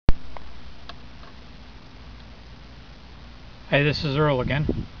Hi, this is Earl again.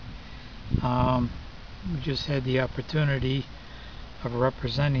 We just had the opportunity of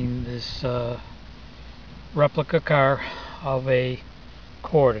representing this replica car of a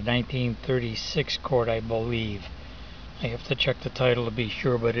Cord, a 1936 Cord, I believe. I have to check the title to be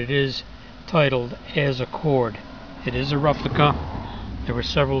sure, but it is titled as a Cord. It is a replica. There were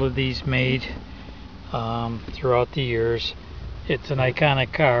several of these made throughout the years. It's an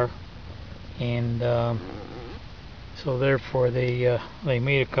iconic car, and so therefore they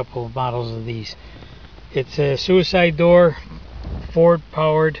made a couple of models of these. It's a suicide door, Ford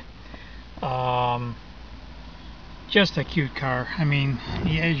powered, just a cute car. I mean,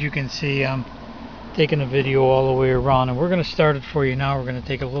 as you can see, I'm taking a video all the way around, and we're going to start it for you now. We're going to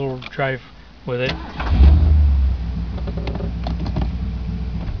take a little drive with it.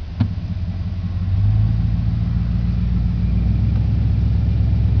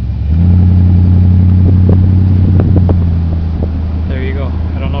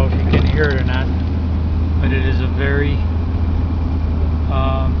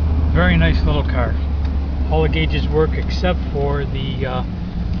 Very nice little car. All the gauges work except for the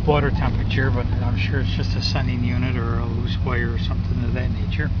water temperature, but I'm sure it's just a sending unit or a loose wire or something of that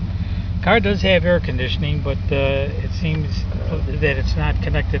nature. Car does have air conditioning, but it seems that it's not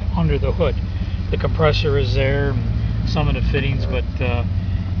connected under the hood. The compressor is there, and some of the fittings, but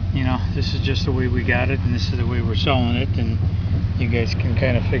you know, this is just the way we got it, and this is the way we're selling it, and you guys can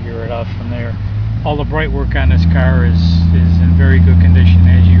kind of figure it out from there. All the bright work on this car is in very good condition,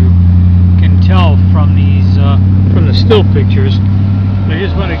 as you can tell from these from the still pictures. But I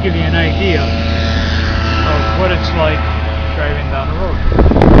just want to give you an idea of what it's like driving down the road.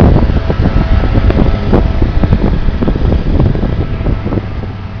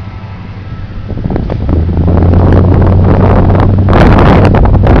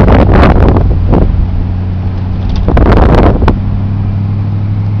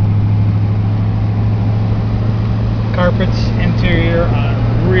 Carpets, interior on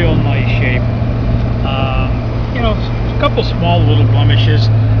real nice shape. You know, a couple small little blemishes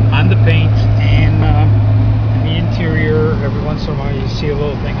on the paint and in the interior. Every once in a while you see a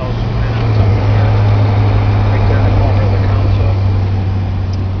little thing. I'll zoom in on something here, right there in the corner of the console.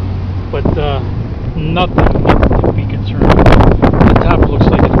 But nothing to be concerned with. The top looks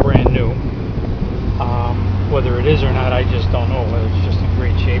like it's brand new. Whether it is or not, I just don't know. Whether it's just in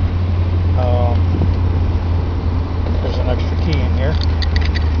great shape. There's an extra key in here,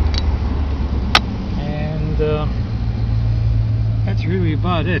 and that's really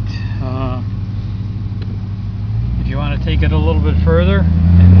about it. If you want to take it a little bit further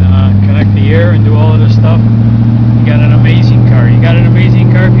and connect the air and do all of this stuff, you got an amazing car. You got an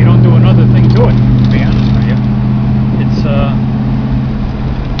amazing car if you don't do another thing to it, to be honest with you.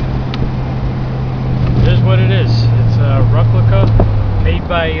 It is what it is. It's a replica made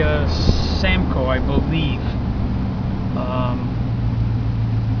by Samco, I believe.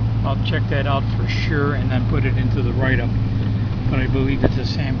 I'll check that out for sure and then put it into the write-up. But I believe it's a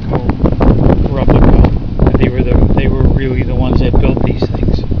Samco replica. They were really the ones that built these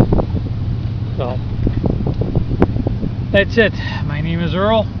things. So that's it. My name is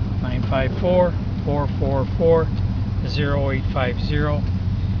Earl. 954-444-0850.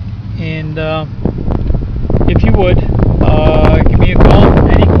 And if you would give me a call.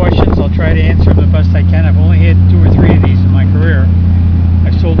 Any questions, I'll try to answer them the best I can. I've only had 2 or 3 of these in my career.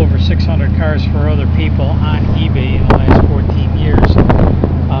 I've sold over 600 cars for other people on eBay in the last 14 years.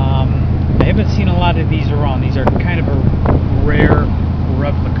 I haven't seen a lot of these around. These are kind of a rare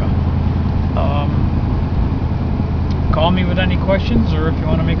replica. Call me with any questions, or if you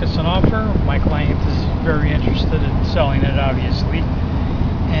want to make us an offer. My client is very interested in selling it, obviously.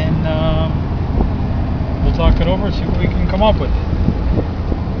 And we'll talk it over and see what we can come up with.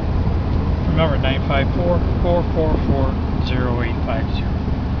 Remember, 954-444-0850.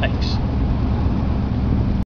 Thanks.